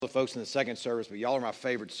The folks in the second service, but y'all are my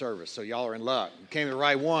favorite service, so y'all are in luck. You came to the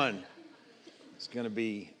right one. It's going to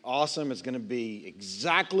be awesome. It's going to be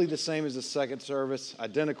exactly the same as the second service,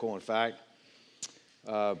 identical, in fact.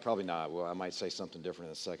 Probably not. Well, I might say something different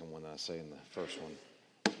in the second one than I say in the first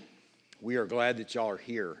one. We are glad that y'all are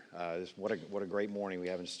here. What a great morning we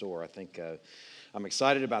have in store. I think I'm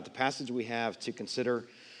excited about the passage we have to consider.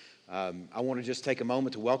 I want to just take a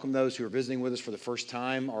moment to welcome those who are visiting with us for the first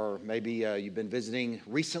time, or maybe you've been visiting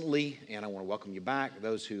recently, and I want to welcome you back.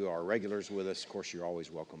 Those who are regulars with us, of course, you're always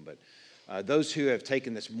welcome. But those who have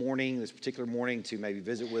taken this particular morning, to maybe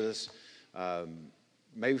visit with us,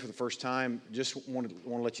 maybe for the first time, just want to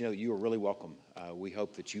let you know that you are really welcome. We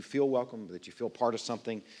hope that you feel welcome, that you feel part of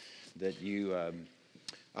something, that you.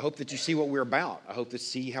 I hope that you see what we're about. I hope to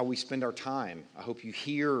see how we spend our time. I hope you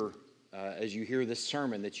hear. As you hear this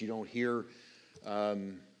sermon, that you don't hear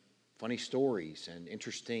funny stories and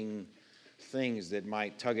interesting things that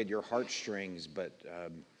might tug at your heartstrings, but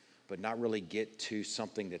not really get to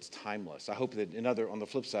something that's timeless. I hope that on the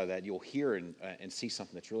flip side of that, you'll hear and see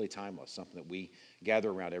something that's really timeless, something that we gather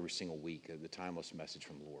around every single week, the timeless message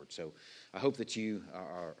from the Lord. So I hope that you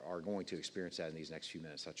are going to experience that in these next few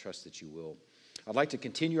minutes. I trust that you will. I'd like to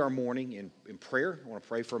continue our morning in prayer. I want to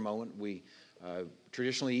pray for a moment. We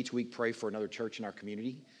traditionally each week pray for another church in our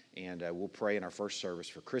community, and we'll pray in our first service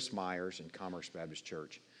for Chris Myers and Commerce Baptist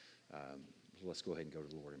Church. Let's go ahead and go to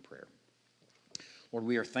the Lord in prayer. Lord,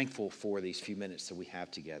 we are thankful for these few minutes that we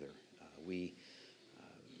have together. We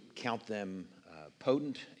count them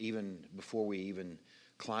potent even before we even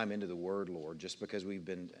climb into the Word, Lord, just because we've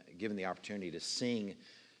been given the opportunity to sing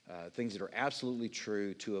things that are absolutely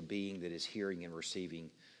true to a being that is hearing and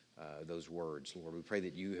receiving those words. Lord, we pray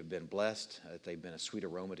that you have been blessed, that they've been a sweet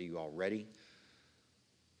aroma to you already.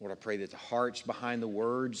 Lord, I pray that the hearts behind the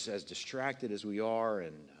words, as distracted as we are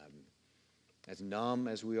and as numb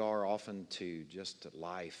as we are often to just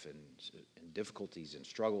life and difficulties and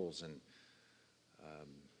struggles and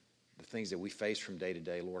the things that we face from day to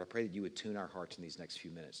day, Lord, I pray that you would tune our hearts in these next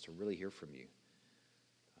few minutes to really hear from you.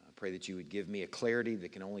 I pray that you would give me a clarity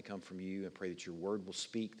that can only come from you. I pray that your word will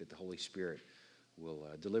speak, that the Holy Spirit will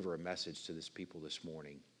deliver a message to this people this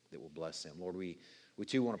morning that will bless them. Lord, we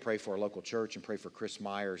too want to pray for our local church and pray for Chris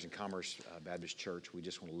Myers and Commerce Baptist Church. We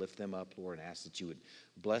just want to lift them up, Lord, and ask that you would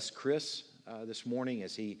bless Chris this morning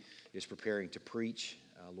as he is preparing to preach.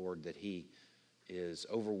 Lord, that he is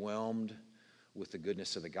overwhelmed with the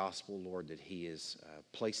goodness of the gospel. Lord, that he is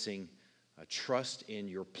placing trust in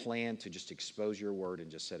your plan to just expose your word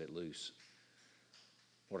and just set it loose.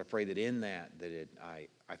 Lord, I pray that in that I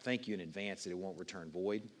thank you in advance that it won't return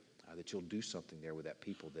void, that you'll do something there with that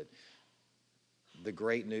people, that the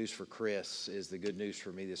great news for Chris is the good news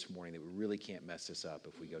for me this morning, that we really can't mess this up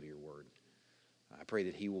if we go to your word. I pray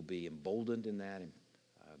that he will be emboldened in that, and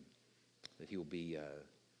that he will be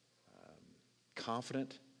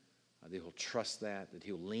confident, that he'll trust that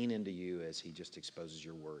he'll lean into you as he just exposes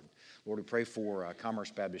your word. Lord, we pray for Commerce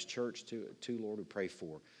Baptist Church too, Lord. We pray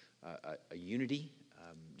for a unity.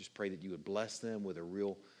 Just pray that you would bless them with a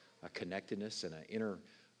real connectedness and an inner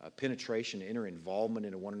penetration, inner involvement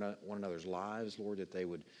into one another's lives, Lord, that they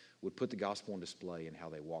would put the gospel on display in how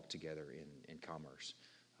they walk together in commerce.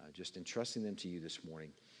 Just entrusting them to you this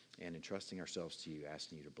morning and entrusting ourselves to you,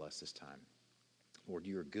 asking you to bless this time. Lord,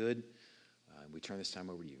 you are good. We turn this time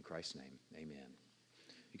over to you in Christ's name. Amen.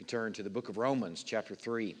 You can turn to the book of Romans, chapter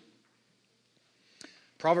 3.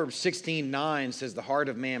 Proverbs 16:9 says, "The heart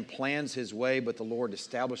of man plans his way, but the Lord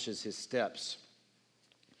establishes his steps."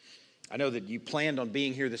 I know that you planned on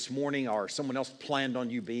being here this morning, or someone else planned on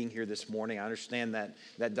you being here this morning. I understand that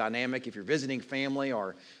dynamic. If you're visiting family,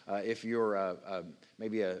 or if you're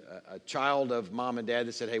maybe a child of mom and dad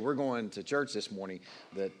that said, "Hey, we're going to church this morning,"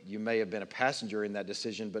 that you may have been a passenger in that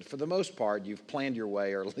decision. But for the most part, you've planned your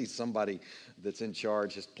way, or at least somebody that's in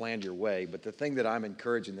charge has planned your way. But the thing that I'm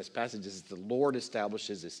encouraging in this passage is the Lord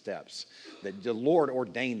establishes his steps, that the Lord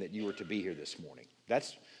ordained that you were to be here this morning.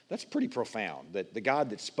 That's pretty profound, that the God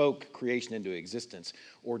that spoke creation into existence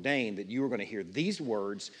ordained that you were going to hear these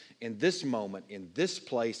words in this moment, in this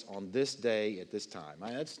place, on this day, at this time.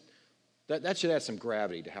 That should add some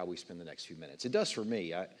gravity to how we spend the next few minutes. It does for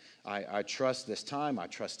me. I trust this time. I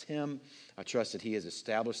trust him. I trust that he has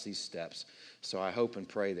established these steps. So I hope and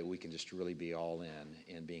pray that we can just really be all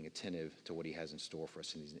in being attentive to what he has in store for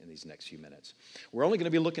us in these next few minutes. We're only going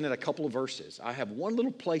to be looking at a couple of verses. I have one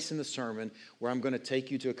little place in the sermon where I'm going to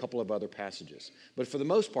take you to a couple of other passages. But for the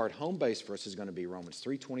most part, home base for us is going to be Romans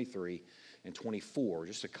 3:23 and 24.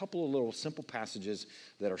 Just a couple of little simple passages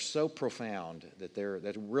that are so profound that they're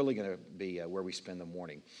really going to be where we spend the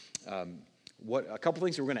morning. a couple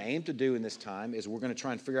things that we're going to aim to do in this time is we're going to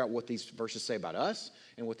try and figure out what these verses say about us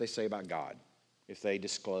and what they say about God. If they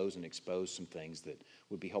disclose and expose some things that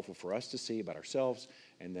would be helpful for us to see about ourselves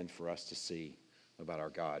and then for us to see about our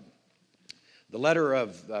God. The letter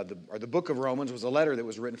of, the book of Romans was a letter that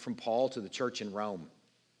was written from Paul to the church in Rome.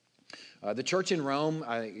 The church in Rome,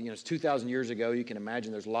 it's 2,000 years ago. You can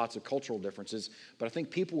imagine there's lots of cultural differences, but I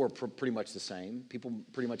think people were pretty much the same. People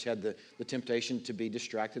pretty much had the temptation to be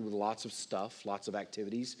distracted with lots of stuff, lots of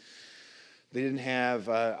activities. They didn't have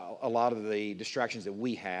a lot of the distractions that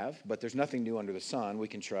we have, but there's nothing new under the sun. We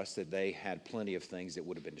can trust that they had plenty of things that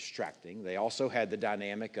would have been distracting. They also had the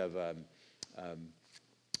dynamic of that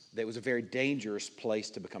it was a very dangerous place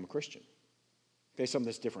to become a Christian. Okay, something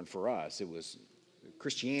that's different for us. It was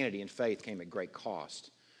Christianity and faith came at great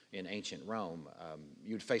cost in ancient Rome.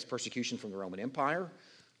 You would face persecution from the Roman Empire,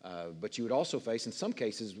 but you would also face, in some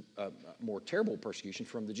cases, more terrible persecution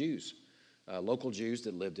from the Jews, local Jews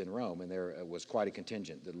that lived in Rome, and there was quite a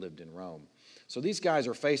contingent that lived in Rome. So these guys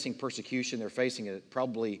are facing persecution. They're facing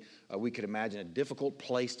probably, we could imagine, a difficult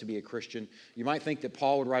place to be a Christian. You might think that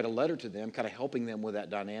Paul would write a letter to them, kind of helping them with that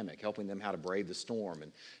dynamic, helping them how to brave the storm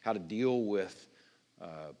and how to deal with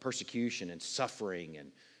persecution and suffering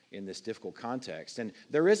and in this difficult context. And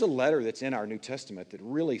there is a letter that's in our New Testament that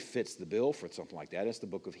really fits the bill for something like that. It's the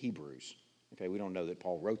book of Hebrews. Okay, we don't know that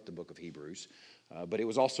Paul wrote the book of Hebrews, but it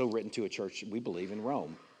was also written to a church, we believe, in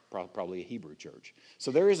Rome, probably a Hebrew church. So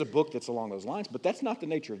there is a book that's along those lines, but that's not the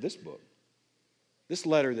nature of this book. This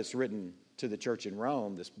letter that's written to the church in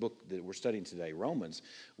Rome, this book that we're studying today, Romans,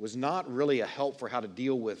 was not really a help for how to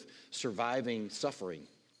deal with surviving suffering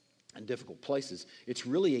and difficult places. It's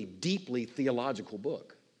really a deeply theological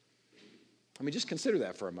book. I mean, just consider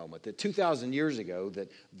that for a moment, that 2,000 years ago, that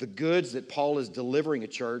the goods that Paul is delivering a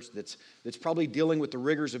church that's probably dealing with the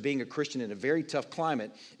rigors of being a Christian in a very tough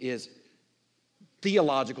climate is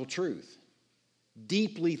theological truth.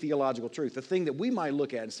 Deeply theological truth. The thing that we might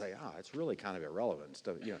look at and say, it's really kind of irrelevant.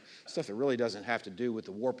 Stuff that really doesn't have to do with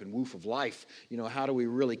the warp and woof of life. How do we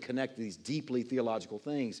really connect these deeply theological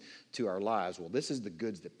things to our lives? Well, this is the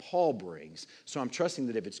goods that Paul brings. So I'm trusting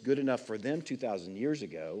that if it's good enough for them 2,000 years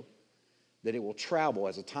ago, that it will travel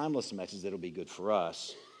as a timeless message that will be good for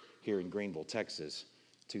us here in Greenville, Texas,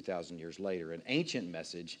 2,000 years later. An ancient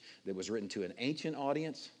message that was written to an ancient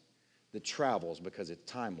audience that travels because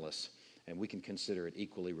it's timeless, and we can consider it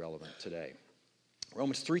equally relevant today.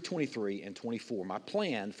 Romans 3:23 and 24. My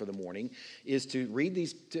plan for the morning is to read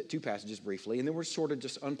these two passages briefly, and then we're sort of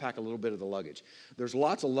just unpack a little bit of the luggage. There's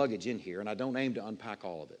lots of luggage in here, and I don't aim to unpack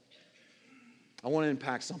all of it. I want to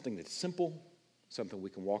unpack something that's simple, something we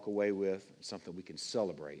can walk away with, something we can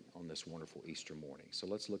celebrate on this wonderful Easter morning. So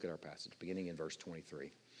let's look at our passage, beginning in verse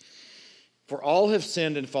 23. For all have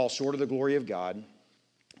sinned and fall short of the glory of God,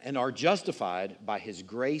 and are justified by his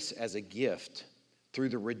grace as a gift through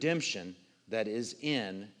the redemption that is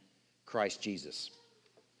in Christ Jesus.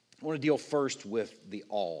 I want to deal first with the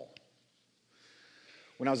all.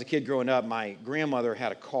 When I was a kid growing up, my grandmother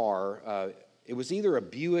had a car. It was either a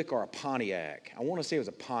Buick or a Pontiac. I want to say it was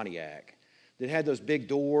a Pontiac that had those big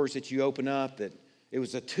doors that you open up. That it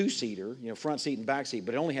was a two-seater, front seat and back seat,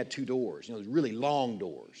 but it only had two doors. Those really long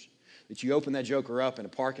doors. That you open that joker up in a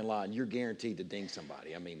parking lot and you're guaranteed to ding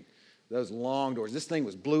somebody. I mean, those long doors. This thing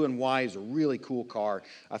was blue and white. It was a really cool car.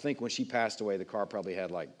 I think when she passed away, the car probably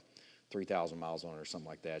had like 3,000 miles on it or something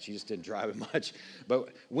like that. She just didn't drive it much. But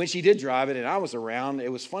when she did drive it and I was around,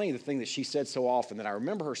 it was funny the thing that she said so often that I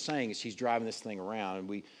remember her saying as she's driving this thing around and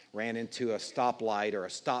we ran into a stoplight or a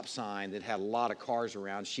stop sign that had a lot of cars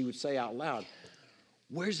around. She would say out loud,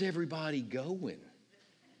 "Where's everybody going?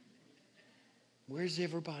 Where's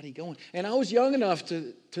everybody going?" And I was young enough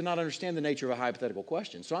to not understand the nature of a hypothetical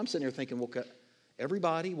question. So I'm sitting there thinking, well,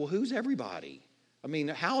 everybody? Well, who's everybody? I mean,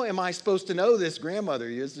 how am I supposed to know this,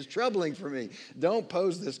 grandmother? This is troubling for me. Don't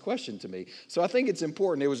pose this question to me. So I think it's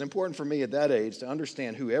important. It was important for me at that age to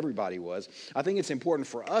understand who everybody was. I think it's important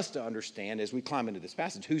for us to understand as we climb into this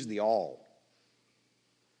passage, who's the all?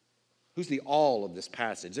 Who's the all of this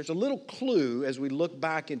passage? There's a little clue as we look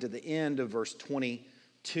back into the end of verse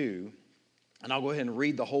 22. And I'll go ahead and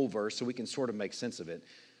read the whole verse so we can sort of make sense of it.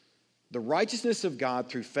 The righteousness of God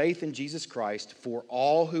through faith in Jesus Christ for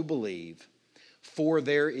all who believe, for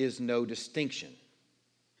there is no distinction.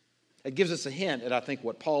 It gives us a hint at, I think,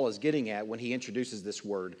 what Paul is getting at when he introduces this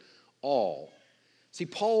word, all. See,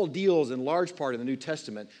 Paul deals in large part in the New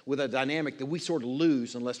Testament with a dynamic that we sort of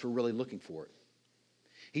lose unless we're really looking for it.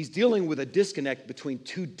 He's dealing with a disconnect between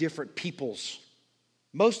two different peoples.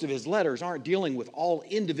 Most of his letters aren't dealing with all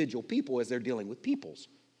individual people as they're dealing with peoples.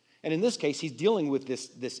 And in this case, he's dealing with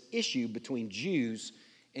this issue between Jews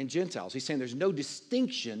and Gentiles. He's saying there's no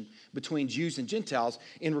distinction between Jews and Gentiles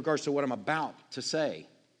in regards to what I'm about to say.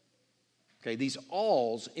 Okay, this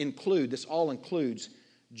all includes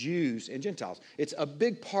Jews and Gentiles. It's a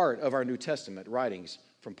big part of our New Testament writings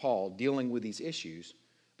from Paul dealing with these issues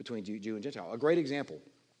between Jew and Gentile. A great example,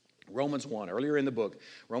 Romans 1, earlier in the book,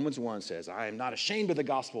 Romans 1 says, I am not ashamed of the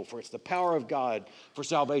gospel, for it's the power of God for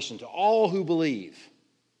salvation to all who believe.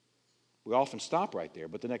 We often stop right there,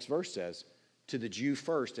 but the next verse says, to the Jew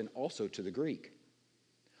first and also to the Greek.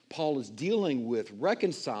 Paul is dealing with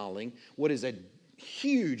reconciling what is a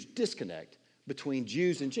huge disconnect between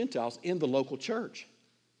Jews and Gentiles in the local church.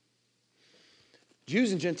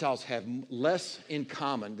 Jews and Gentiles have less in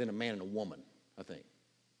common than a man and a woman, I think.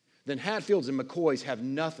 Then Hatfields and McCoys have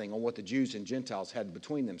nothing on what the Jews and Gentiles had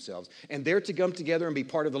between themselves. And they're to come together and be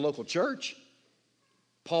part of the local church.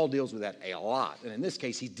 Paul deals with that a lot. And in this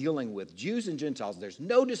case, he's dealing with Jews and Gentiles. There's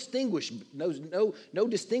no distinguishing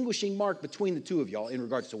mark between the two of y'all in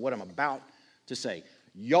regards to what I'm about to say.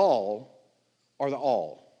 Y'all are the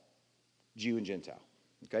all, Jew and Gentile.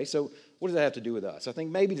 Okay, so what does that have to do with us? I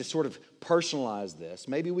think maybe to sort of personalize this,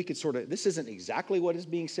 maybe we could this isn't exactly what is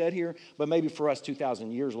being said here, but maybe for us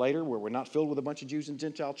 2,000 years later, where we're not filled with a bunch of Jews and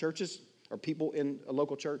Gentile churches or people in a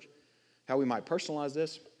local church, how we might personalize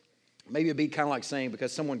this. Maybe it'd be kind of like saying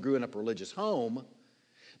because someone grew in a religious home,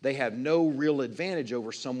 they have no real advantage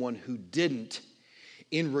over someone who didn't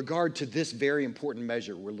in regard to this very important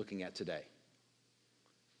measure we're looking at today.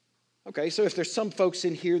 Okay, so if there's some folks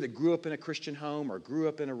in here that grew up in a Christian home or grew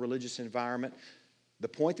up in a religious environment, the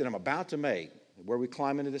point that I'm about to make, where we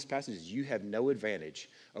climb into this passage, is you have no advantage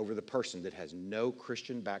over the person that has no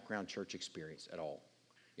Christian background church experience at all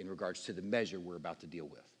in regards to the measure we're about to deal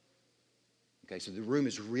with. Okay, so the room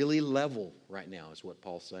is really level right now, is what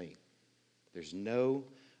Paul's saying. There's no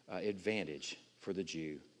advantage for the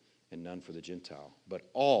Jew and none for the Gentile. But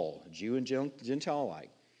all, Jew and Gentile alike,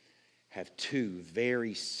 have two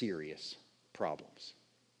very serious problems.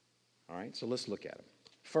 All right, so let's look at them.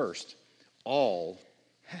 First, all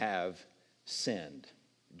have sinned.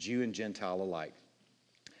 Jew and Gentile alike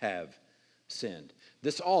have sinned.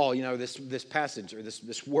 This all, this passage or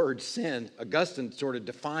this word sin, Augustine sort of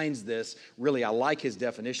defines this. Really, I like his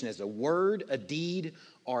definition as a word, a deed,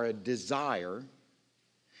 or a desire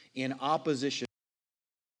in opposition to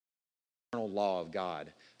the eternal law of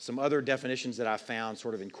God. Some other definitions that I found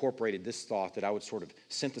sort of incorporated this thought that I would sort of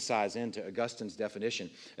synthesize into Augustine's definition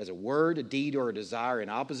as a word, a deed, or a desire in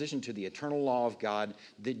opposition to the eternal law of God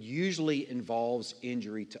that usually involves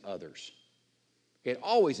injury to others. It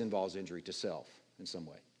always involves injury to self in some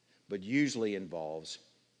way, but usually involves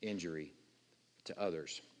injury to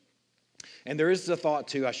others. And there is a thought,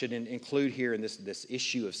 too, I should include here in this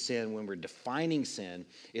issue of sin when we're defining sin,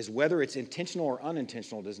 is whether it's intentional or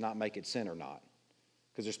unintentional does not make it sin or not.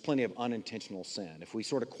 Because there's plenty of unintentional sin. If we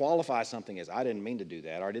sort of qualify something as, I didn't mean to do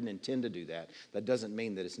that, or I didn't intend to do that, that doesn't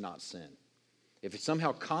mean that it's not sin. If it's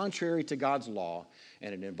somehow contrary to God's law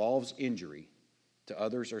and it involves injury to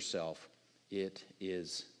others or self, it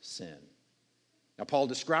is sin. Now, Paul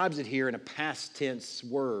describes it here in a past tense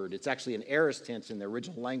word. It's actually an aorist tense in the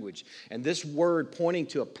original language. And this word pointing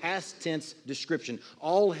to a past tense description,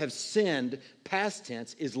 all have sinned, past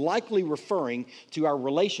tense, is likely referring to our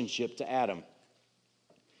relationship to Adam.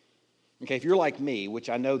 Okay, if you're like me,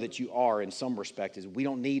 which I know that you are in some respect, is we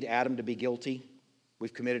don't need Adam to be guilty.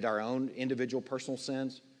 We've committed our own individual personal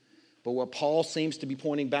sins. But what Paul seems to be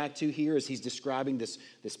pointing back to here as he's describing this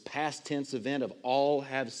past tense event of all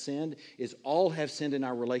have sinned, is all have sinned in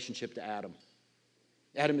our relationship to Adam.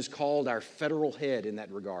 Adam is called our federal head in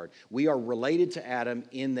that regard. We are related to Adam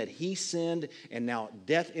in that he sinned and now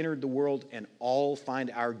death entered the world and all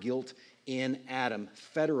find our guilt in Adam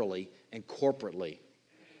federally and corporately.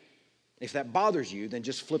 If that bothers you, then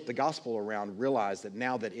just flip the gospel around. Realize that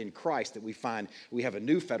now that in Christ that we have a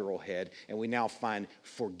new federal head and we now find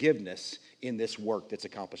forgiveness in this work that's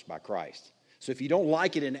accomplished by Christ. So if you don't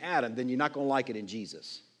like it in Adam, then you're not going to like it in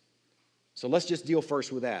Jesus. So let's just deal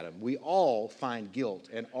first with Adam. We all find guilt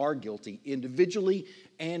and are guilty individually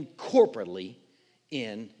and corporately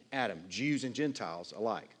in Adam, Jews and Gentiles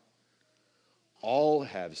alike. All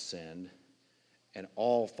have sinned and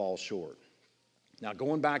all fall short. Now,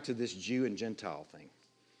 going back to this Jew and Gentile thing,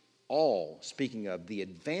 all, speaking of the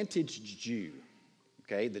advantaged Jew,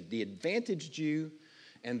 okay, the advantaged Jew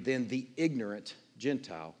and then the ignorant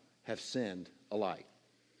Gentile have sinned alike.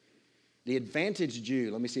 The advantaged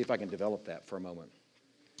Jew, let me see if I can develop that for a moment.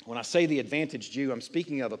 When I say the advantaged Jew, I'm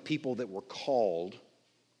speaking of a people that were called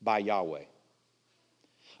by Yahweh,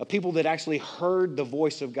 a people that actually heard the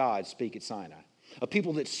voice of God speak at Sinai, a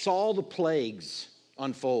people that saw the plagues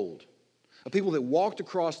unfold, a people that walked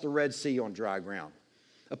across the Red Sea on dry ground,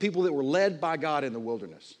 a people that were led by God in the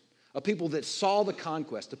wilderness, a people that saw the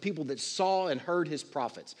conquest, a people that saw and heard his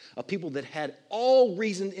prophets, a people that had all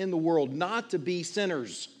reason in the world not to be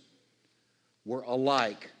sinners, were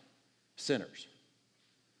alike sinners.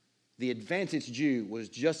 The advantaged Jew was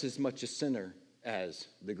just as much a sinner as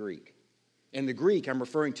the Greek. And the Greek, I'm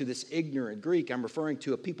referring to this ignorant Greek, I'm referring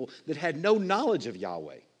to a people that had no knowledge of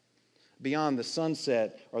Yahweh beyond the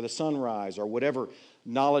sunset or the sunrise or whatever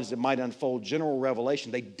knowledge that might unfold, general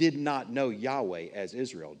revelation. They did not know Yahweh as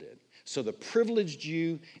Israel did. So the privileged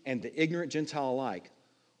Jew and the ignorant Gentile alike,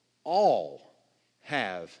 all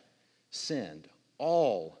have sinned.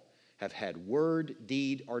 All have had word,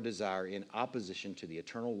 deed, or desire in opposition to the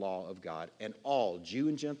eternal law of God. And all, Jew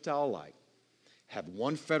and Gentile alike, have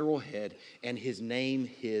one federal head, and his name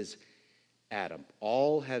is Adam.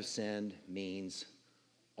 All have sinned means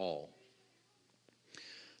all.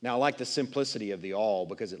 Now, I like the simplicity of the all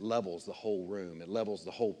because it levels the whole room. It levels the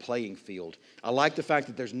whole playing field. I like the fact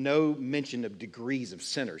that there's no mention of degrees of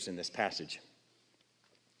sinners in this passage.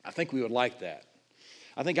 I think we would like that.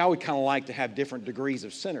 I think I would kind of like to have different degrees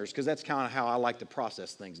of sinners because that's kind of how I like to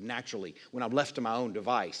process things naturally when I'm left to my own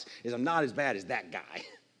device, is I'm not as bad as that guy.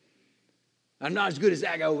 I'm not as good as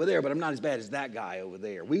that guy over there, but I'm not as bad as that guy over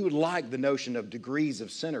there. We would like the notion of degrees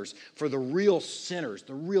of sinners. For the real sinners,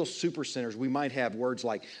 the real super sinners, we might have words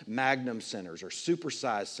like magnum sinners or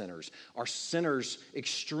supersized sinners or sinners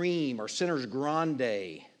extreme or sinners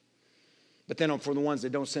grande. But then for the ones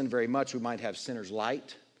that don't sin very much, we might have sinners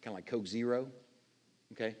light, kind of like Coke Zero.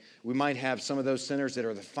 Okay, we might have some of those sinners that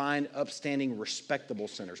are the fine, upstanding, respectable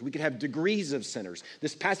sinners. We could have degrees of sinners.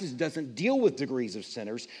 This passage doesn't deal with degrees of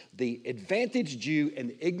sinners. The advantaged Jew and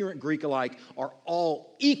the ignorant Greek alike are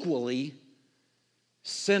all equally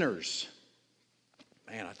sinners.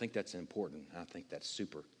 Man, I think that's important. I think that's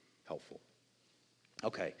super helpful.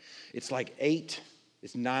 Okay, it's like 8.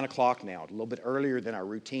 It's 9 o'clock now, a little bit earlier than our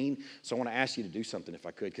routine. So I want to ask you to do something if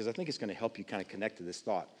I could, because I think it's going to help you kind of connect to this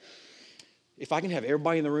thought. If I can have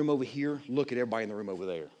everybody in the room over here, look at everybody in the room over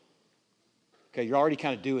there. Okay, you're already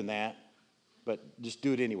kind of doing that, but just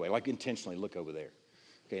do it anyway, like intentionally look over there.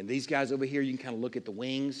 Okay, and these guys over here, you can kind of look at the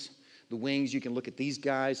wings. The wings, you can look at these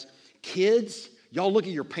guys. Kids, y'all look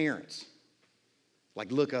at your parents.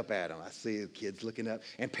 Like look up at them. I see the kids looking up.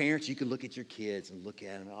 And parents, you can look at your kids and look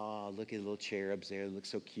at them. Oh, look at the little cherubs there. They look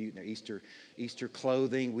so cute in their Easter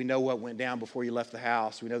clothing. We know what went down before you left the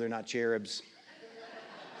house. We know they're not cherubs.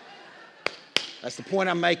 That's the point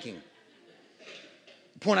I'm making.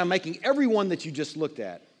 The point I'm making, everyone that you just looked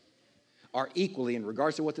at are equally, in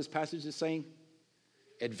regards to what this passage is saying,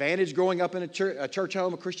 advantage growing up in a church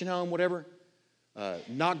home, a Christian home, whatever,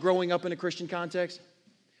 not growing up in a Christian context.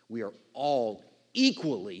 We are all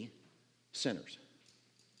equally sinners.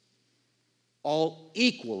 All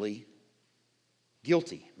equally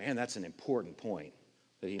guilty. Man, that's an important point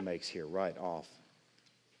that he makes here right off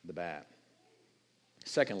the bat.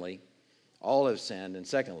 Secondly, all have sinned, and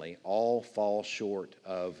secondly, all fall short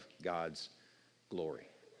of God's glory.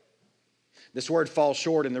 This word fall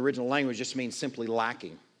short in the original language just means simply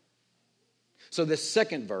lacking. So this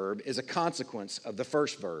second verb is a consequence of the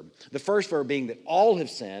first verb. The first verb being that all have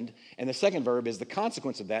sinned, and the second verb is the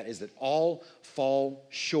consequence of that is that all fall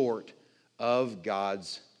short of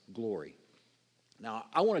God's glory. Now,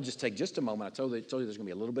 I want to just take just a moment. I told you there's going to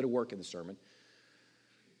be a little bit of work in the sermon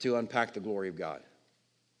to unpack the glory of God.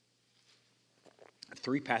 I have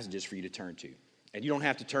 3 passages for you to turn to. And you don't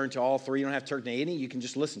have to turn to all 3. You don't have to turn to any. You can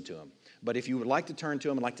just listen to them. But if you would like to turn to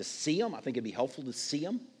them and like to see them, I think it'd be helpful to see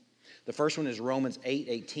them. The first one is Romans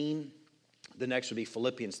 8:18. The next would be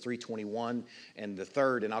Philippians 3:21. And the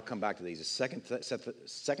third, and I'll come back to these, is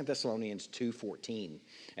 2 Thessalonians 2:14.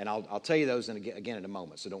 And I'll tell you those again in a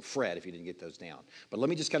moment, so don't fret if you didn't get those down. But let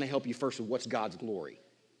me just kind of help you first with what's God's glory.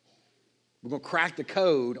 We're going to crack the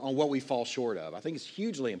code on what we fall short of. I think it's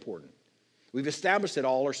hugely important. We've established that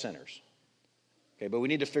all are sinners. Okay, but we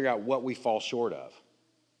need to figure out what we fall short of.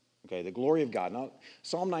 Okay, the glory of God. Now,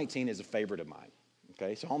 Psalm 19 is a favorite of mine.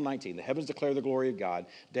 Okay, Psalm 19. The heavens declare the glory of God.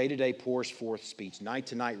 Day to day pours forth speech. Night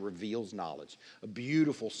to night reveals knowledge. A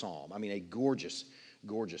beautiful psalm. I mean, a gorgeous,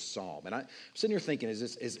 gorgeous psalm. And I'm sitting here thinking,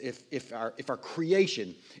 if our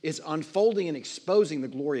creation is unfolding and exposing the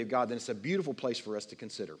glory of God, then it's a beautiful place for us to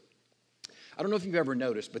consider. I don't know if you've ever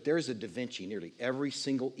noticed, but there is a Da Vinci nearly every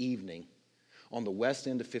single evening on the west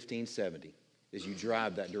end of 1570 as you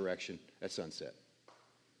drive that direction at sunset.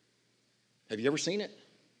 Have you ever seen it?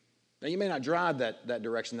 Now, you may not drive that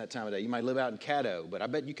direction that time of day. You might live out in Caddo, but I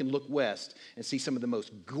bet you can look west and see some of the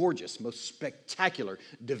most gorgeous, most spectacular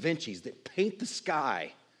Da Vinci's that paint the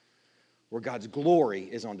sky where God's glory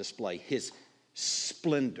is on display. His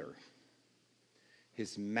splendor,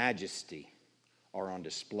 His majesty are on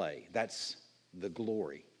display. That's the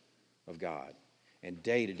glory of God. And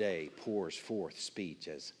day to day pours forth speech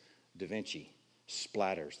as Da Vinci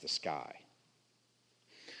splatters the sky.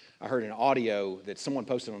 I heard an audio that someone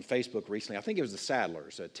posted on Facebook recently. I think it was the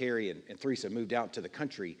Sadlers. Terry and Theresa moved out to the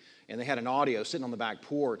country, and they had an audio sitting on the back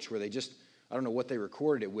porch where they just, I don't know what they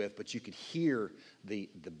recorded it with, but you could hear the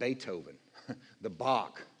Beethoven, the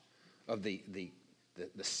Bach of the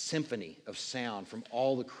symphony of sound from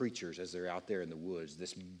all the creatures as they're out there in the woods.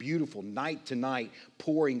 This beautiful night to night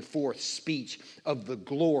pouring forth speech of the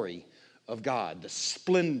glory of God, the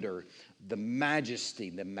splendor, the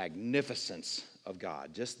majesty, the magnificence of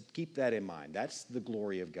God. Just keep that in mind. That's the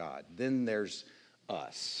glory of God. Then there's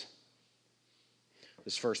us.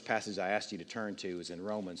 This first passage I asked you to turn to is in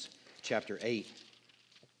Romans chapter 8,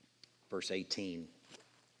 verse 18.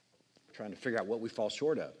 We're trying to figure out what we fall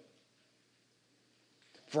short of.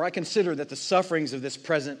 For I consider that the sufferings of this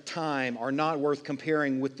present time are not worth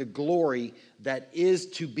comparing with the glory that is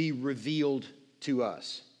to be revealed to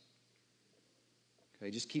us. Okay,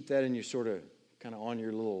 just keep that in your kind of on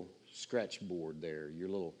your little scratch board there, your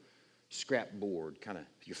little scrap board, kind of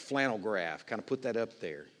your flannel graph, kind of put that up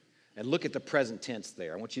there. And look at the present tense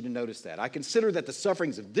there. I want you to notice that. I consider that the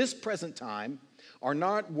sufferings of this present time are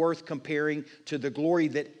not worth comparing to the glory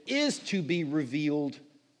that is to be revealed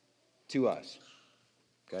to us.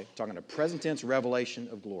 Okay, talking a present tense revelation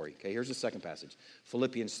of glory. Okay, here's the second passage.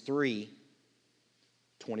 Philippians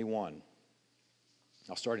 3:21.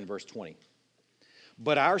 I'll start in verse 20.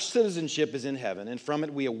 But our citizenship is in heaven, and from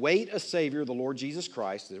it we await a Savior, the Lord Jesus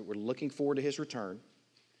Christ, that we're looking forward to His return,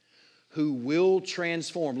 who will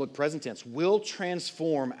transform, look, present tense, will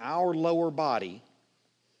transform our lower body,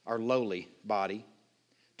 our lowly body,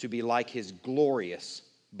 to be like His glorious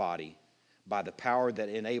body by the power that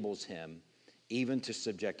enables Him even to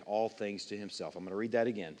subject all things to Himself. I'm going to read that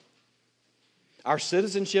again. Our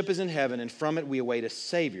citizenship is in heaven, and from it we await a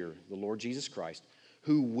Savior, the Lord Jesus Christ,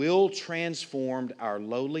 who will transform our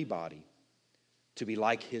lowly body to be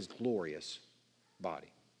like His glorious body.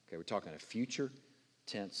 Okay, we're talking a future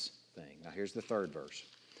tense thing. Now here's the third verse.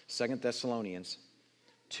 2 Thessalonians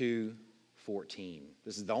 2:14.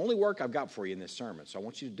 This is the only work I've got for you in this sermon, so I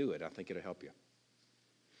want you to do it. I think it'll help you.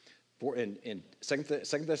 In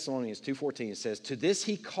 2 Thessalonians 2:14, it says, "To this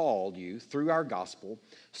He called you through our gospel,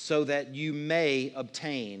 so that you may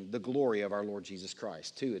obtain the glory of our Lord Jesus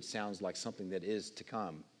Christ." Too, it sounds like something that is to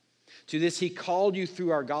come. To this He called you through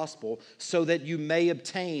our gospel, so that you may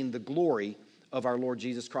obtain the glory of our Lord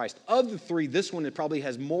Jesus Christ. Of the three, this one, it probably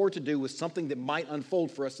has more to do with something that might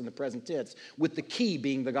unfold for us in the present tense, with the key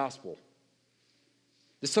being the gospel.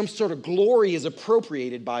 That some sort of glory is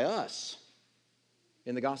appropriated by us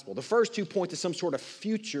in the gospel. The first two point to some sort of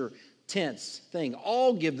future tense thing.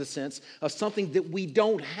 All give the sense of something that we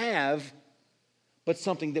don't have, but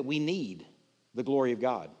something that we need, the glory of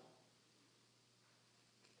God.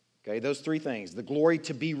 Okay, those three things. The glory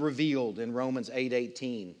to be revealed in Romans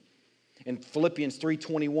 8:18. In Philippians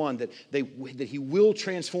 3:21, that He will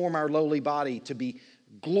transform our lowly body to be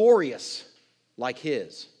glorious like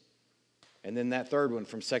His. And then that third one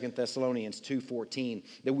from 2 Thessalonians 2:14,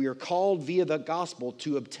 that we are called via the gospel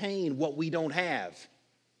to obtain what we don't have,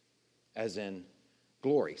 as in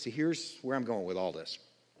glory. See, here's where I'm going with all this.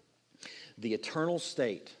 The eternal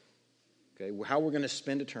state, okay, how we're going to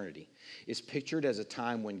spend eternity, is pictured as a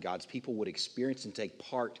time when God's people would experience and take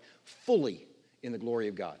part fully in the glory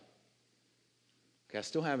of God. Okay, I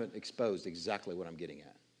still haven't exposed exactly what I'm getting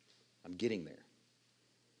at. I'm getting there.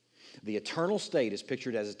 The eternal state is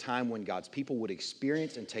pictured as a time when God's people would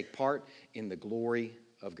experience and take part in the glory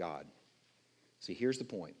of God. See, here's the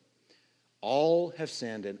point. All have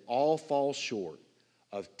sinned and all fall short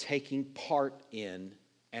of taking part in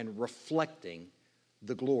and reflecting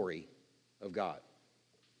the glory of God.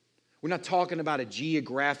 We're not talking about a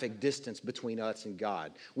geographic distance between us and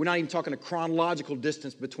God. We're not even talking a chronological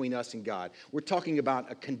distance between us and God. We're talking about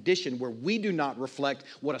a condition where we do not reflect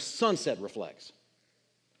what a sunset reflects.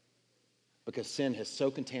 Because sin has so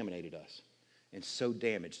contaminated us and so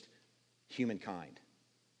damaged humankind.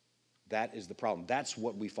 That is the problem. That's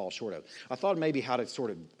what we fall short of. I thought maybe how to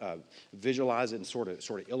sort of visualize it and sort of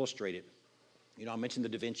illustrate it. You know, I mentioned the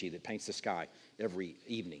Da Vinci that paints the sky every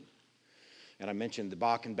evening. And I mentioned the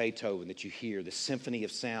Bach and Beethoven that you hear, the symphony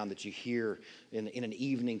of sound that you hear in an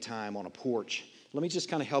evening time on a porch. Let me just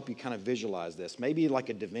kind of help you kind of visualize this. Maybe like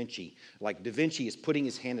a Da Vinci. Like Da Vinci is putting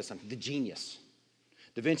his hand to something. The genius.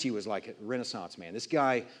 Da Vinci was like a Renaissance man. This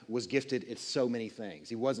guy was gifted at so many things.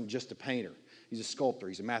 He wasn't just a painter. He's a sculptor.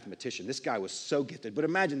 He's a mathematician. This guy was so gifted. But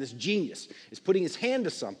imagine this genius is putting his hand to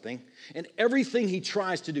something, and everything he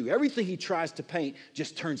tries to do, everything he tries to paint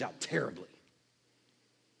just turns out terribly.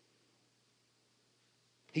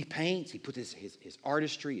 He paints, he puts his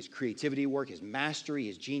artistry, his creativity work, his mastery,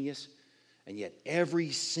 his genius, and yet every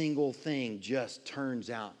single thing just turns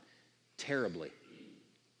out terribly.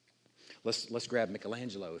 Let's grab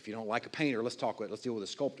Michelangelo. If you don't like a painter, let's deal with a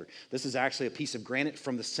sculptor. This is actually a piece of granite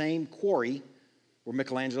from the same quarry where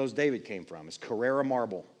Michelangelo's David came from. It's Carrara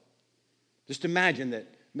marble. Just imagine that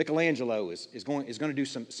Michelangelo is going to do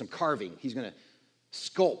some carving. He's going to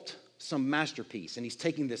sculpt some masterpiece, and he's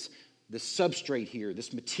taking this substrate here,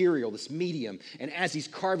 this material, this medium, and as he's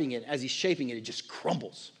carving it, as he's shaping it, it just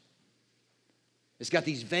crumbles. It's got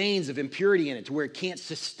these veins of impurity in it to where it can't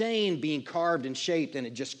sustain being carved and shaped, and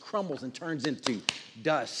it just crumbles and turns into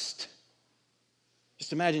dust.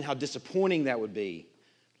 Just imagine how disappointing that would be.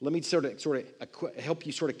 Let me sort of help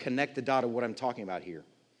you sort of connect the dot of what I'm talking about here.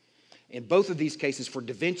 In both of these cases, for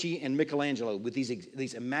Da Vinci and Michelangelo, with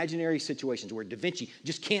these imaginary situations where Da Vinci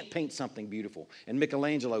just can't paint something beautiful and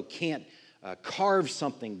Michelangelo can't carve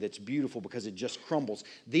something that's beautiful because it just crumbles.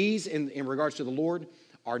 These, in regards to the Lord,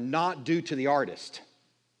 are not due to the artist.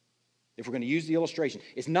 If we're going to use the illustration,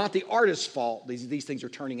 it's not the artist's fault these things are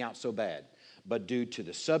turning out so bad, but due to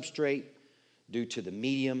the substrate, due to the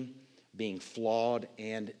medium being flawed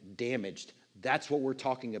and damaged. That's what we're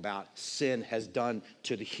talking about sin has done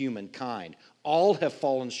to the humankind. All have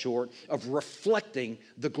fallen short of reflecting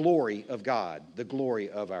the glory of God, the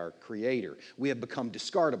glory of our Creator. We have become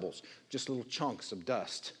discardables, just little chunks of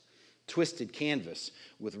dust. Twisted canvas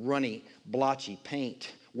with runny, blotchy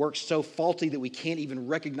paint. Work so faulty that we can't even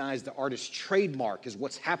recognize the artist's trademark is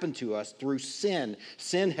what's happened to us through sin.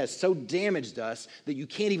 Sin has so damaged us that you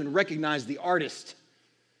can't even recognize the artist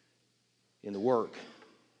in the work.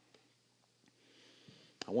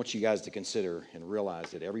 I want you guys to consider and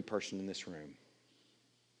realize that every person in this room,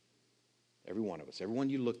 every one of us, everyone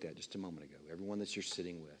you looked at just a moment ago, everyone that you're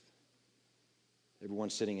sitting with, everyone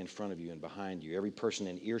sitting in front of you and behind you, every person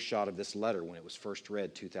in earshot of this letter when it was first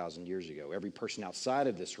read 2,000 years ago, every person outside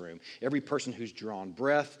of this room, every person who's drawn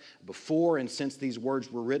breath before and since these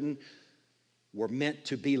words were written, were meant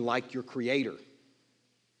to be like your Creator.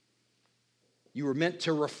 You were meant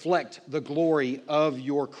to reflect the glory of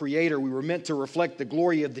your Creator. We were meant to reflect the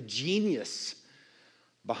glory of the genius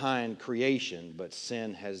behind creation, but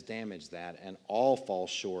sin has damaged that, and all fall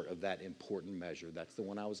short of that important measure. That's the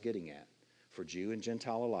one I was getting at. For Jew and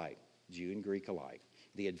Gentile alike, Jew and Greek alike,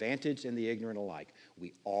 the advantaged and the ignorant alike,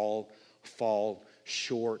 we all fall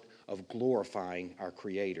short of glorifying our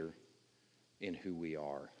Creator in who we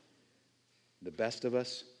are. The best of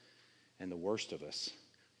us and the worst of us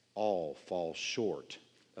all fall short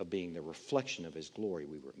of being the reflection of His glory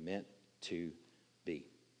we were meant to be.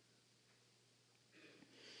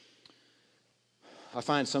 I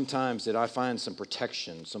find sometimes that I find some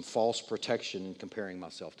protection, some false protection in comparing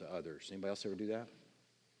myself to others. Anybody else ever do that?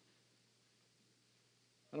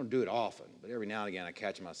 I don't do it often, but every now and again I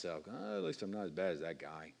catch myself, at least I'm not as bad as that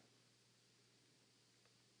guy.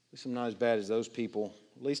 At least I'm not as bad as those people.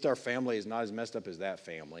 At least our family is not as messed up as that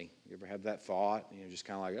family. You ever have that thought? Just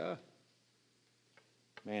kind of like,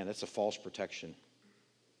 man, that's a false protection.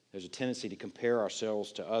 There's a tendency to compare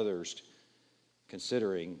ourselves to others.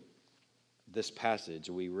 Considering this passage,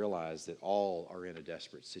 we realize that all are in a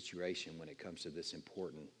desperate situation when it comes to this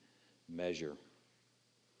important measure.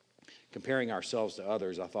 Comparing ourselves to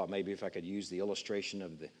others, I thought maybe if I could use the illustration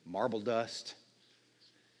of the marble dust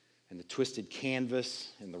and the twisted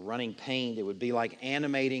canvas and the running paint, it would be like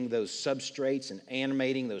animating those substrates and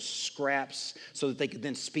animating those scraps so that they could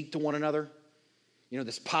then speak to one another.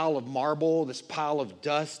 This pile of marble, this pile of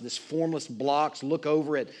dust, this formless blocks, look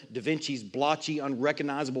over at Da Vinci's blotchy,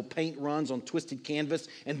 unrecognizable paint runs on twisted canvas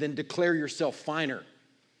and then declare yourself finer.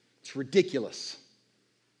 It's ridiculous.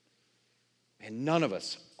 And none of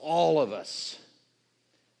us, all of us,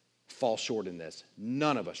 fall short in this.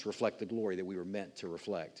 None of us reflect the glory that we were meant to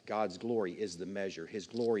reflect. God's glory is the measure. His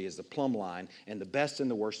glory is the plumb line, and the best and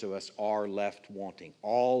the worst of us are left wanting.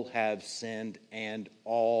 All have sinned, and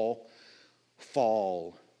all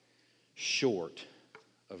fall short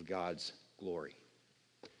of God's glory.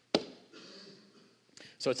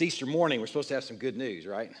 So it's Easter morning. We're supposed to have some good news,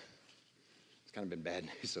 right? It's kind of been bad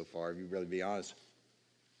news so far, if you really be honest.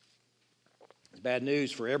 It's bad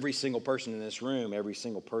news for every single person in this room. Every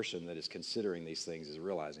single person that is considering these things is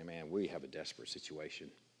realizing, man, we have a desperate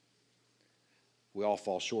situation. We all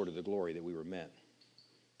fall short of the glory that we were meant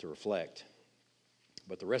to reflect.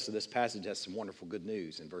 But the rest of this passage has some wonderful good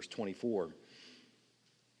news. In verse 24,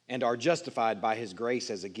 and are justified by his grace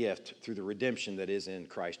as a gift through the redemption that is in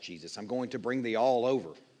Christ Jesus. I'm going to bring the all over.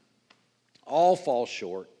 All fall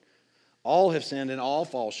short. All have sinned and all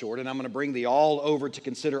fall short. And I'm going to bring the all over to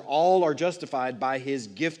consider all are justified by his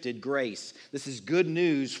gifted grace. This is good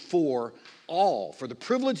news for all, for the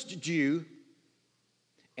privileged Jew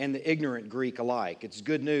and the ignorant Greek alike. It's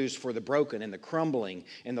good news for the broken and the crumbling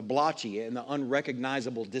and the blotchy and the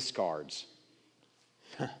unrecognizable discards.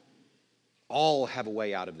 All have a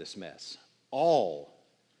way out of this mess. All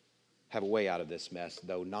have a way out of this mess,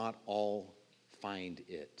 though not all find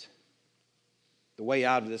it. The way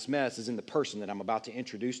out of this mess is in the person that I'm about to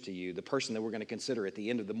introduce to you, the person that we're going to consider at the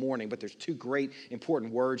end of the morning. But there's two great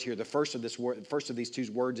important words here. The first of these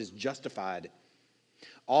two words is justified.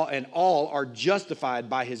 All are justified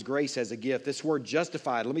by his grace as a gift. This word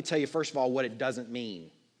justified, let me tell you first of all what it doesn't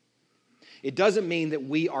mean. It doesn't mean that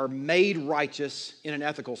we are made righteous in an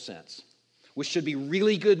ethical sense, which should be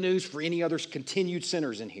really good news for any other continued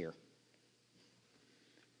sinners in here.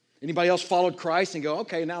 Anybody else followed Christ and go,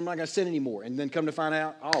 okay, now I'm not going to sin anymore, and then come to find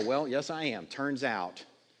out, oh, well, yes, I am. Turns out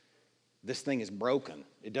this thing is broken.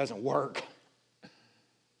 It doesn't work.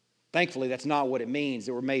 Thankfully, that's not what it means,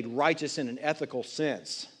 that we're made righteous in an ethical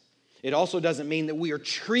sense. It also doesn't mean that we are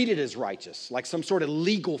treated as righteous, like some sort of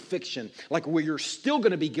legal fiction, like where you're still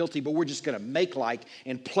going to be guilty, but we're just going to make like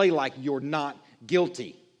and play like you're not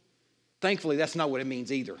guilty. Thankfully, that's not what it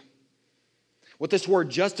means either. What this word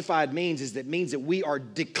justified means is that it means that we are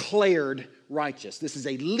declared righteous. This is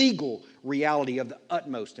a legal reality of the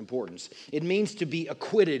utmost importance. It means to be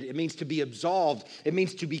acquitted. It means to be absolved. It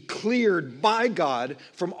means to be cleared by God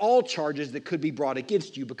from all charges that could be brought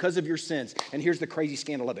against you because of your sins. And here's the crazy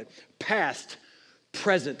scandal of it: past,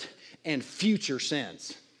 present, and future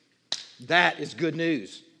sins. That is good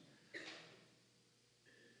news.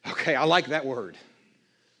 Okay, I like that word.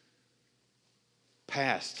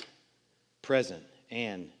 Past, present,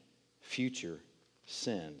 and future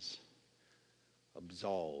sins.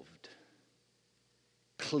 Absolved,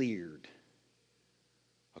 cleared,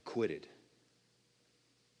 acquitted.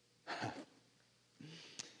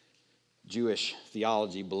 Jewish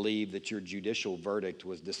theology believed that your judicial verdict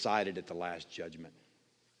was decided at the last judgment.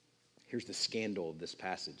 Here's the scandal of this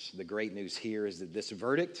passage. The great news here is that this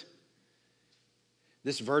verdict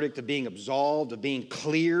of being absolved, of being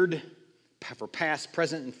cleared for past,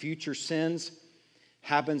 present, and future sins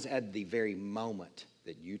happens at the very moment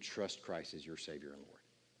that you trust Christ as your Savior and Lord.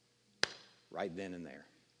 Right then and there.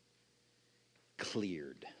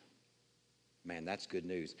 Cleared. Man, that's good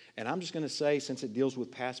news. And I'm just going to say, since it deals with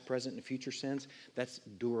past, present, and future sins, that's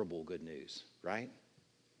durable good news, right?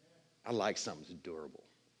 I like something that's durable.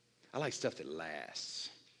 I like stuff that lasts.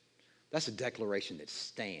 That's a declaration that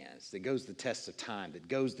stands, that goes the test of time, that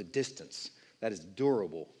goes the distance. That is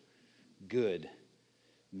durable good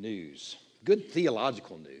news. Good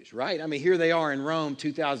theological news, right? I mean, here they are in Rome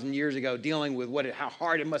 2,000 years ago dealing with how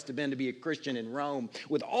hard it must have been to be a Christian in Rome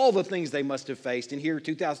with all the things they must have faced. And here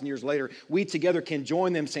 2,000 years later, we together can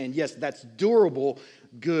join them saying, yes, that's durable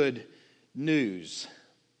good news.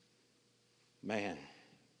 Man,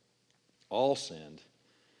 all sinned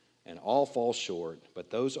and all fall short, but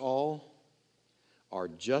those all are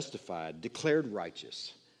justified, declared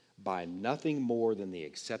righteous by nothing more than the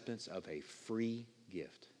acceptance of a free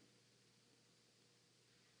gift.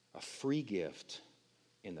 A free gift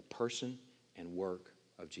in the person and work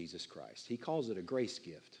of Jesus Christ. He calls it a grace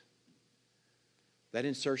gift. That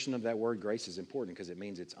insertion of that word grace is important because it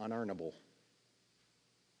means it's unearnable.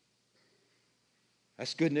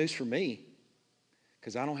 That's good news for me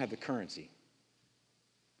because I don't have the currency.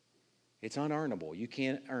 It's unearnable. You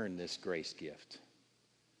can't earn this grace gift.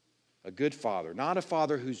 A good father, not a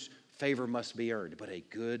father whose favor must be earned, but a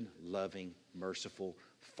good, loving, merciful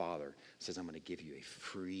Father says, I'm going to give you a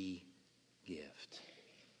free gift.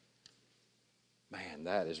 Man,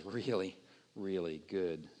 that is really, really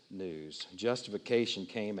good news. Justification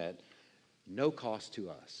came at no cost to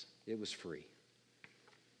us. It was free.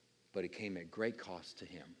 But it came at great cost to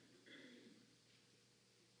him.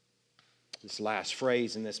 This last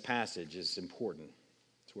phrase in this passage is important.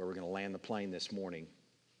 It's where we're going to land the plane this morning.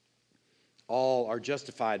 All are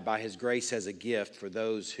justified by his grace as a gift for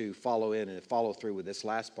those who follow in and follow through with this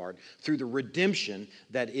last part through the redemption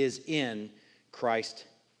that is in Christ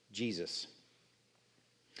Jesus.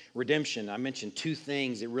 Redemption, I mentioned two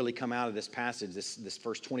things that really come out of this passage, this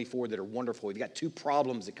verse 24, that are wonderful. We've got two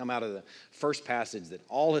problems that come out of the first passage, that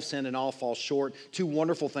all have sinned and all fall short. Two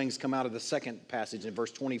wonderful things come out of the second passage in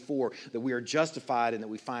verse 24, that we are justified and that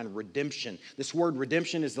we find redemption. This word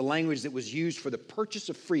redemption is the language that was used for the purchase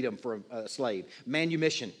of freedom for a slave,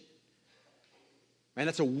 manumission. And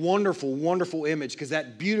that's a wonderful, wonderful image because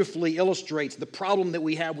that beautifully illustrates the problem that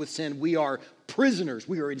we have with sin. We are prisoners.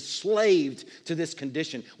 We are enslaved to this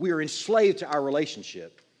condition. We are enslaved to our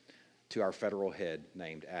relationship to our federal head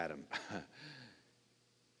named Adam.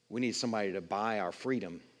 We need somebody to buy our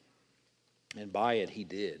freedom. And buy it he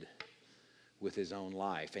did with his own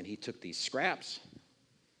life. And he took these scraps.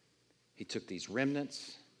 He took these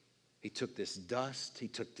remnants. He took this dust. He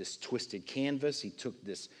took this twisted canvas. He took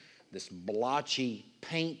this blotchy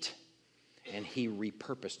paint, and he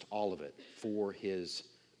repurposed all of it for his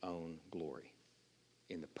own glory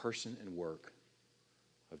in the person and work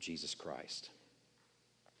of Jesus Christ.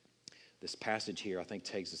 This passage here, I think,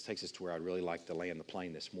 takes us to where I'd really like to land the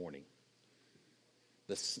plane this morning.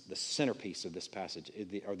 The centerpiece of this passage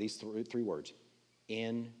are these three words: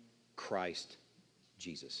 in Christ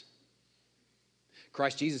Jesus.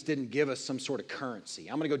 Christ Jesus didn't give us some sort of currency.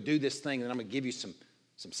 I'm going to go do this thing, and I'm going to give you some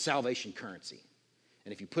salvation currency.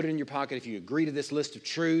 And if you put it in your pocket, if you agree to this list of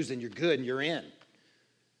truths, then you're good and you're in.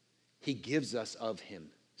 He gives us of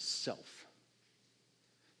himself.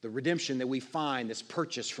 The redemption that we find, this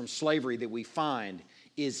purchase from slavery that we find,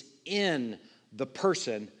 is in the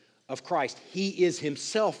person of Christ. He is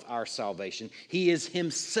himself our salvation. He is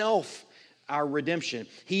himself our redemption.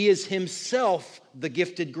 He is himself the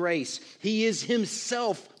gifted grace. He is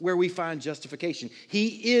himself where we find justification.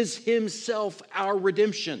 He is himself our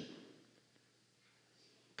redemption.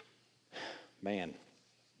 Man,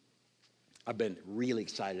 I've been really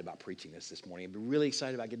excited about preaching this morning. I've been really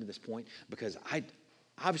excited about getting to this point because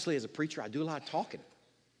obviously as a preacher, I do a lot of talking,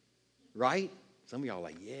 right? Some of y'all are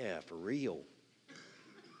like, yeah, for real.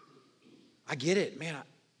 I get it, man.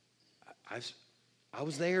 I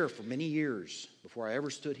was there for many years before I ever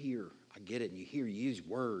stood here. I get it. And you use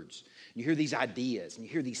words. And you hear these ideas. And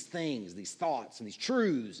you hear these things, these thoughts, and these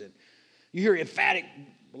truths. And you hear emphatic,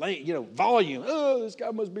 volume. Oh, this guy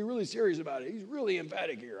must be really serious about it. He's really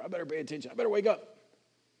emphatic here. I better pay attention. I better wake up.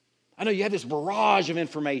 I know you have this barrage of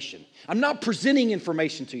information. I'm not presenting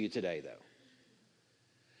information to you today, though.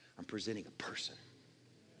 I'm presenting a person.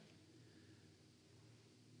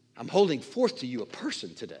 I'm holding forth to you a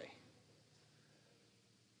person today.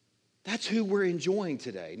 That's who we're enjoying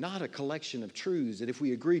today, not a collection of truths that if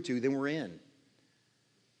we agree to, then we're in.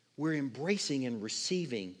 We're embracing and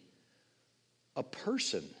receiving a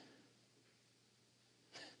person.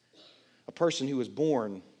 A person who was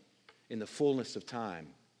born in the fullness of time,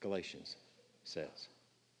 Galatians says.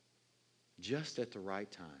 Just at the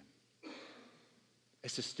right time.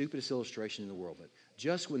 It's the stupidest illustration in the world, but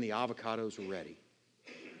just when the avocados were ready.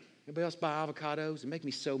 Anybody else buy avocados? It makes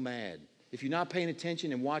me so mad. If you're not paying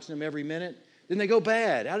attention and watching them every minute, then they go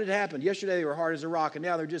bad. How did it happen? Yesterday they were hard as a rock, and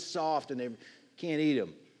now they're just soft and they can't eat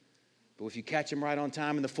them. But if you catch them right on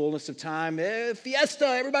time in the fullness of time, fiesta,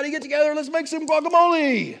 everybody get together, let's make some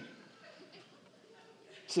guacamole.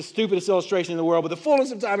 It's the stupidest illustration in the world, but the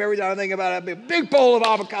fullness of time, every time I think about it, a big bowl of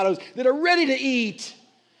avocados that are ready to eat.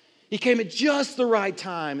 He came at just the right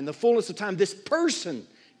time. In the fullness of time, this person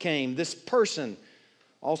came. This person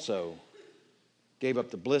also gave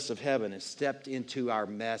up the bliss of heaven and stepped into our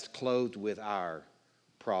mess, clothed with our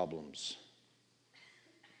problems.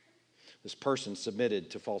 This person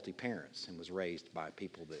submitted to faulty parents and was raised by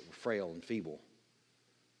people that were frail and feeble.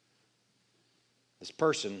 This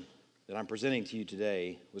person that I'm presenting to you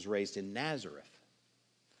today was raised in Nazareth,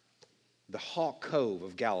 the Hawk Cove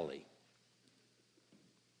of Galilee.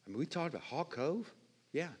 I mean, we talked about Hawk Cove?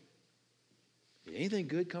 Yeah. Did anything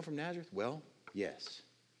good come from Nazareth? Well, yes.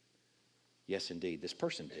 Yes, indeed. This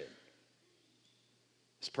person did.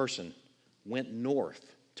 This person went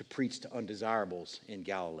north to preach to undesirables in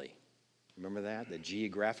Galilee. Remember that? The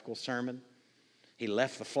geographical sermon? He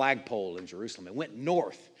left the flagpole in Jerusalem and went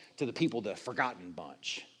north to the people, the forgotten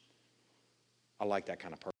bunch. I like that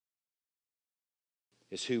kind of person.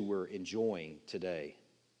 Is who we're enjoying today.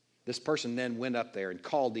 This person then went up there and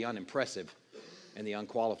called the unimpressive and the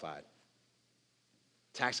unqualified.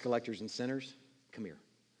 Tax collectors and sinners, come here.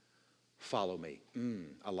 Follow me.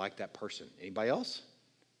 I like that person. Anybody else?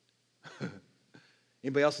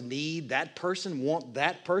 Anybody else need that person, want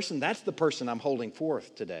that person? That's the person I'm holding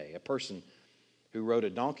forth today. A person who rode a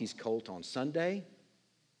donkey's colt on Sunday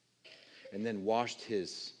and then washed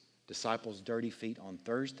his disciples' dirty feet on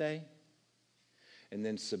Thursday and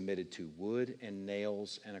then submitted to wood and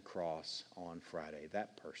nails and a cross on Friday.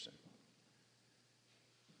 That person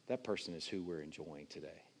is who we're enjoying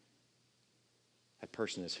today. That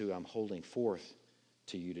person is who I'm holding forth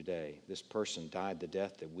to you today. This person died the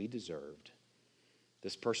death that we deserved.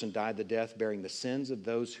 This person died the death bearing the sins of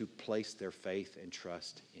those who place their faith and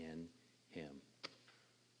trust in him.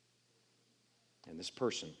 And this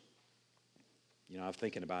person I'm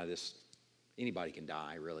thinking about this. Anybody can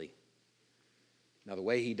die, really. Now, the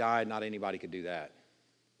way he died, not anybody could do that.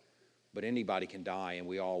 But anybody can die, and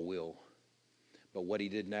we all will. But what he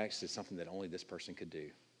did next is something that only this person could do.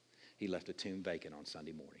 He left a tomb vacant on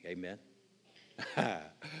Sunday morning. Amen?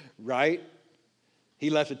 Right? He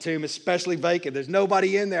left a tomb especially vacant. There's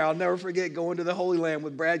nobody in there. I'll never forget going to the Holy Land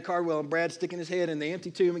with Brad Cardwell and Brad sticking his head in the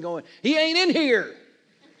empty tomb and going, he ain't in here.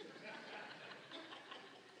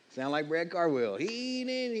 Sound like Brad Cardwell. He ain't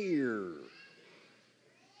in here.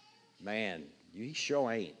 Man, he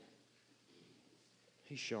sure ain't.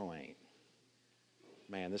 He sure ain't.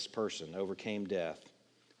 Man, this person overcame death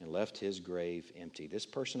and left his grave empty. This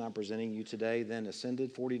person I'm presenting you today then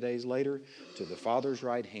ascended 40 days later to the Father's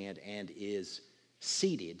right hand and is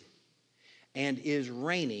seated and is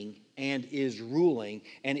reigning and is ruling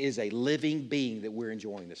and is a living being that we're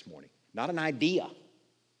enjoying this morning. Not an idea,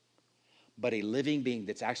 but a living being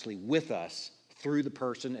that's actually with us through the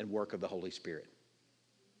person and work of the Holy Spirit.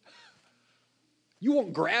 You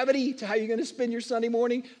want gravity to how you're going to spend your Sunday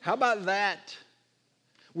morning? How about that?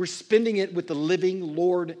 We're spending it with the living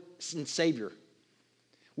Lord and Savior.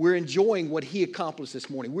 We're enjoying what he accomplished this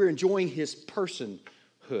morning. We're enjoying his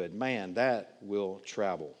personhood. Man, that will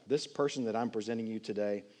travel. This person that I'm presenting you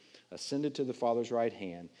today ascended to the Father's right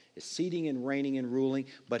hand, is seating and reigning and ruling.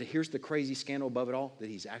 But here's the crazy scandal above it all, that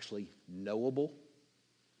he's actually knowable.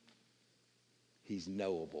 He's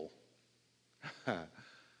knowable.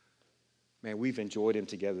 Man, we've enjoyed him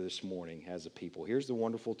together this morning as a people. Here's the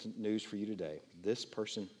wonderful news for you today. This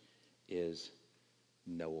person is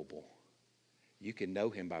knowable. You can know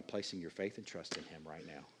him by placing your faith and trust in him right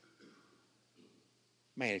now.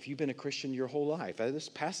 Man, if you've been a Christian your whole life, this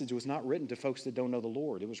passage was not written to folks that don't know the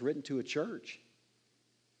Lord. It was written to a church.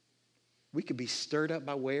 We could be stirred up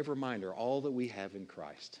by way of reminder, all that we have in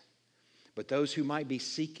Christ. But those who might be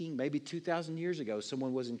seeking, maybe 2,000 years ago,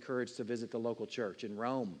 someone was encouraged to visit the local church in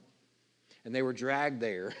Rome. And they were dragged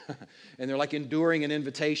there, and they're like enduring an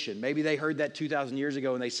invitation. Maybe they heard that 2,000 years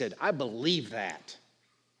ago, and they said, I believe that.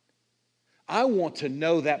 I want to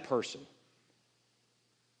know that person.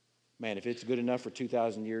 Man, if it's good enough for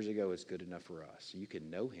 2,000 years ago, it's good enough for us. You can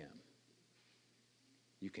know him.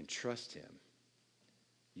 You can trust him.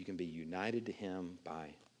 You can be united to him by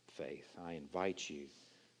faith. I invite you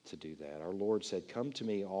to do that. Our Lord said, come to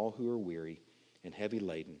me, all who are weary and heavy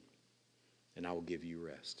laden, and I will give you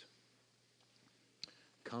rest.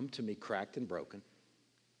 Come to me cracked and broken,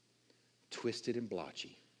 twisted and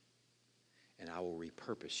blotchy, and I will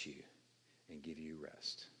repurpose you and give you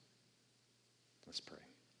rest. Let's pray.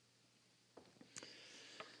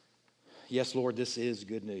 Yes, Lord, this is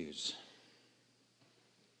good news.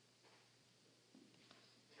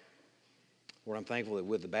 Lord, I'm thankful that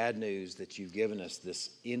with the bad news that you've given us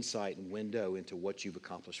this insight and window into what you've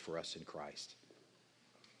accomplished for us in Christ.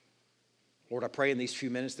 Lord, I pray in these few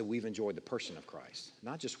minutes that we've enjoyed the person of Christ,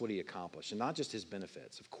 not just what he accomplished and not just his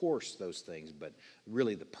benefits. Of course, those things, but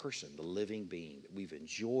really the person, the living being, that we've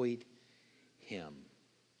enjoyed him.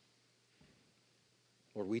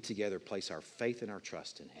 Lord, we together place our faith and our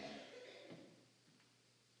trust in him.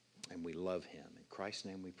 And we love him. In Christ's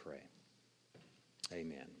name we pray.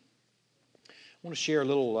 Amen. I want to share a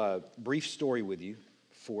little brief story with you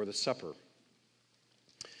for the supper.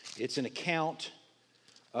 It's an account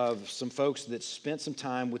of some folks that spent some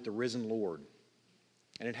time with the risen Lord.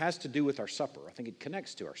 And it has to do with our supper. I think it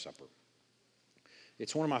connects to our supper.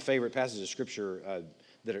 It's one of my favorite passages of Scripture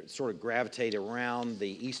that sort of gravitate around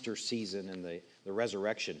the Easter season and the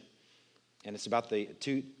resurrection. And it's about the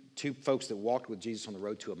two folks that walked with Jesus on the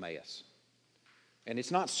road to Emmaus. And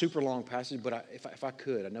it's not super long passage, but if I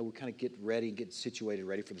could, I know we kind of get ready, get situated,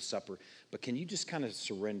 ready for the supper. But can you just kind of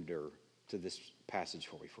surrender to this passage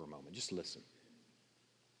for me for a moment? Just listen.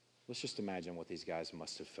 Let's just imagine what these guys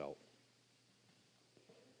must have felt.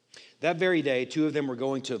 That very day, two of them were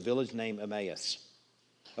going to a village named Emmaus,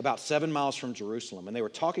 about 7 miles from Jerusalem, and they were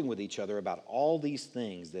talking with each other about all these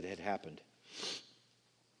things that had happened.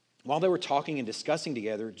 While they were talking and discussing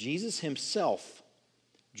together, Jesus himself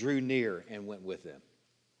drew near and went with them.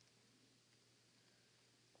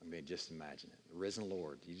 I mean, just imagine it. The risen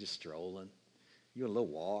Lord, you just strolling. You a little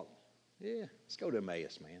walk. Yeah, let's go to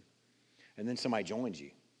Emmaus, man. And then somebody joins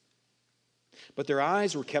you. But their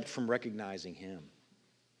eyes were kept from recognizing him.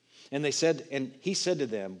 And he said to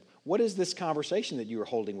them, what is this conversation that you are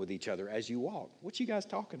holding with each other as you walk? What you guys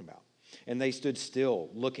talking about? And they stood still,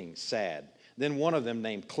 looking sad. Then one of them,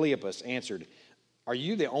 named Cleopas, answered, are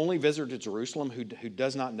you the only visitor to Jerusalem who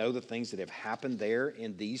does not know the things that have happened there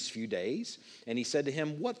in these few days? And he said to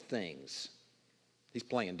him, what things? He's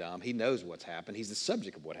playing dumb. He knows what's happened. He's the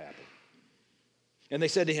subject of what happened. And they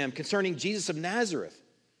said to him, concerning Jesus of Nazareth,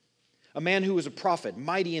 a man who was a prophet,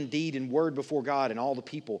 mighty in deed and word before God and all the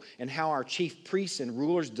people, and how our chief priests and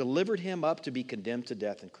rulers delivered him up to be condemned to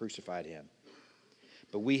death and crucified him.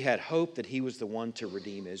 But we had hoped that he was the one to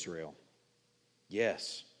redeem Israel.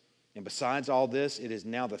 Yes, and besides all this, it is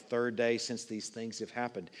now the third day since these things have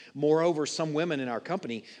happened. Moreover, some women in our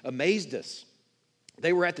company amazed us.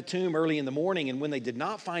 They were at the tomb early in the morning, and when they did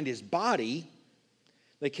not find his body,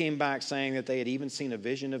 they came back saying that they had even seen a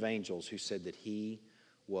vision of angels who said that he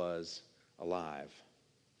was alive.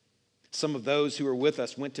 Some of those who were with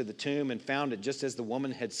us went to the tomb and found it just as the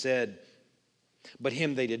woman had said, but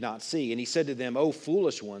him they did not see. And he said to them, O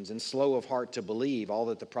foolish ones, and slow of heart to believe all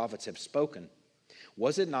that the prophets have spoken.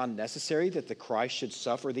 Was it not necessary that the Christ should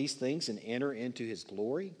suffer these things and enter into his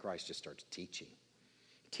glory? Christ just starts teaching.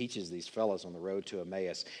 He teaches these fellows on the road to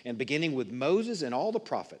Emmaus. And beginning with Moses and all the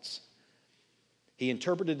prophets, he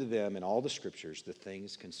interpreted to them in all the scriptures the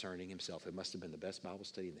things concerning himself. It must have been the best Bible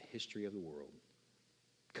study in the history of the world.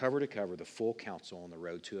 Cover to cover, the full counsel on the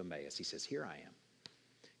road to Emmaus. He says, here I am.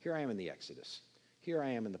 Here I am in the Exodus. Here I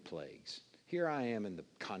am in the plagues. Here I am in the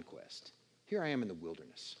conquest. Here I am in the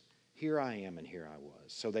wilderness. Here I am and here I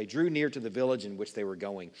was. So they drew near to the village in which they were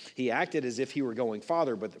going. He acted as if he were going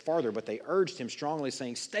farther, but they urged him strongly,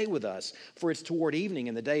 saying, stay with us, for it's toward evening,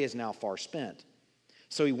 and the day is now far spent.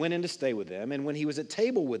 So he went in to stay with them, and when he was at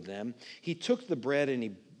table with them, he took the bread and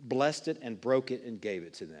he blessed it and broke it and gave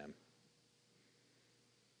it to them.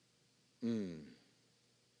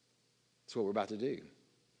 That's what we're about to do.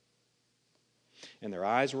 And their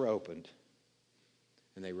eyes were opened,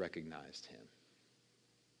 and they recognized him.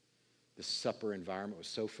 The supper environment was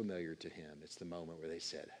so familiar to him. It's the moment where they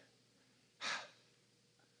said,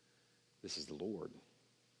 this is the Lord.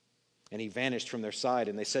 And he vanished from their sight,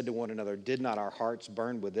 and they said to one another, did not our hearts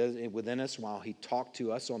burn within us while he talked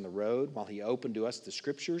to us on the road, while he opened to us the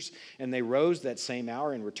scriptures? And they rose that same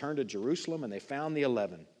hour and returned to Jerusalem, and they found the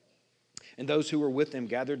 11. And those who were with them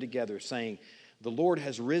gathered together, saying, the Lord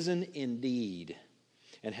has risen indeed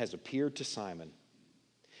and has appeared to Simon.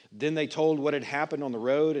 Then they told what had happened on the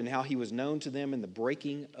road and how he was known to them in the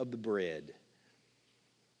breaking of the bread.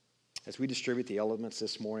 As we distribute the elements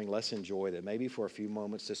this morning, let's enjoy that maybe for a few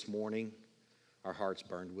moments this morning, our hearts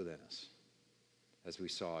burned within us as we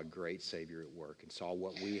saw a great Savior at work and saw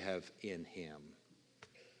what we have in him.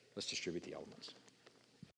 Let's distribute the elements.